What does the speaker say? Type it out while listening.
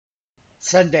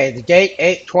Sunday, the date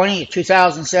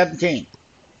 8/20/2017.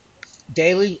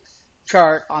 Daily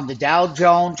chart on the Dow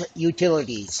Jones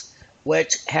Utilities,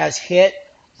 which has hit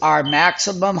our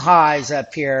maximum highs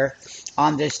up here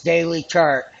on this daily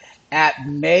chart at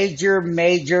major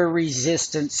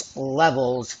resistance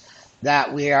levels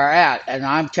that we are at. And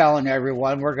I'm telling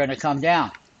everyone we're going to come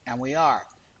down, and we are.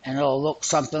 And it'll look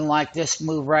something like this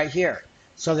move right here.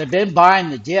 So they've been buying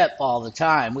the dip all the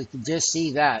time. We can just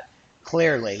see that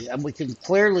clearly. And we can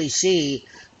clearly see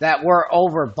that we're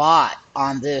overbought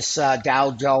on this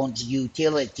Dow Jones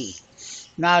utility.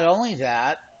 Not only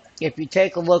that, if you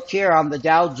take a look here on the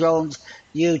Dow Jones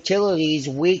Utilities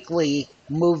weekly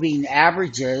moving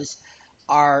averages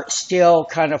are still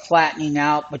kind of flattening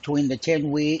out between the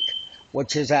 10-week,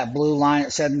 which is that blue line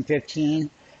at 715,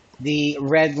 the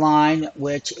red line,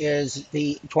 which is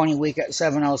the 20-week at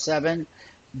 707.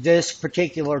 This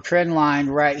particular trend line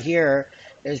right here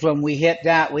is when we hit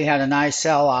that, we had a nice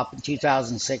sell-off in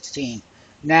 2016.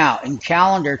 Now, in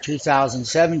calendar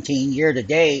 2017, year to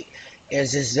date,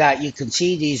 is that you can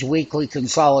see these weekly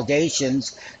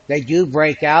consolidations. They do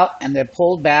break out and they've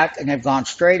pulled back and they've gone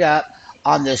straight up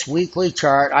on this weekly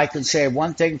chart. I can say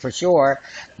one thing for sure,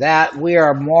 that we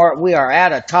are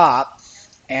at a top,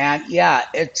 and yeah,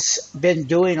 it's been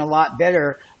doing a lot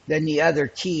better than the other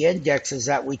key indexes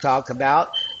that we talk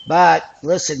about. But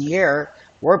listen here,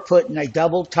 we're putting a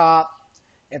double top.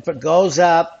 If it goes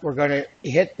up, we're going to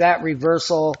hit that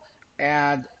reversal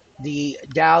and the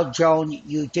Dow Jones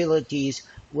Utilities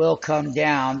will come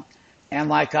down. And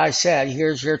like I said,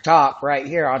 here's your top right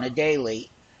here on a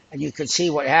daily. And you can see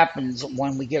what happens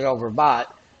when we get overbought.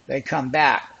 They come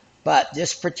back. But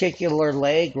this particular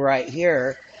leg right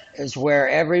here is where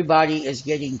everybody is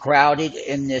getting crowded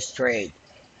in this trade.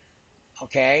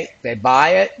 Okay? They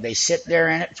buy it. They sit there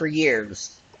in it for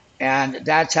years. And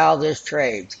that's how this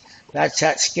trades. That's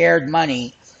that scared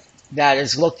money that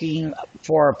is looking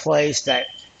for a place that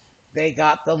they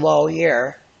got the low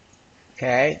here,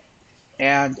 okay?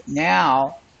 And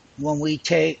now, when we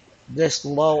take this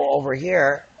low over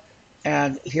here,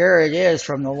 and here it is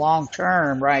from the long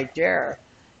term right there,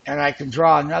 and I can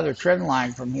draw another trend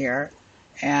line from here,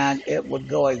 and it would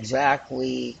go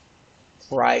exactly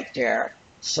right there.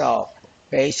 So,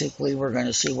 basically, we're going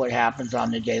to see what happens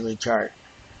on the daily chart.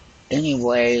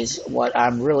 Anyways, what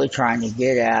I'm really trying to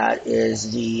get at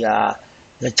is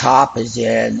the top is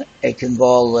in. It can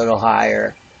go a little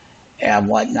higher and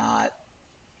whatnot.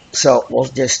 So we'll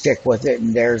just stick with it.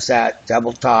 And there's that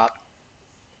double top.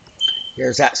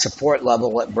 Here's that support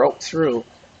level. It broke through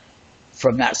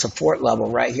from that support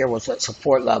level. Right here was that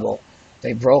support level.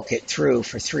 They broke it through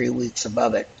for 3 weeks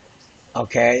above it.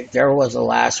 Okay, there was the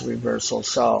last reversal.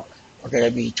 So we're going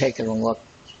to be taking a look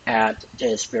at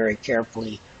this very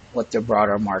carefully with the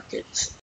broader markets.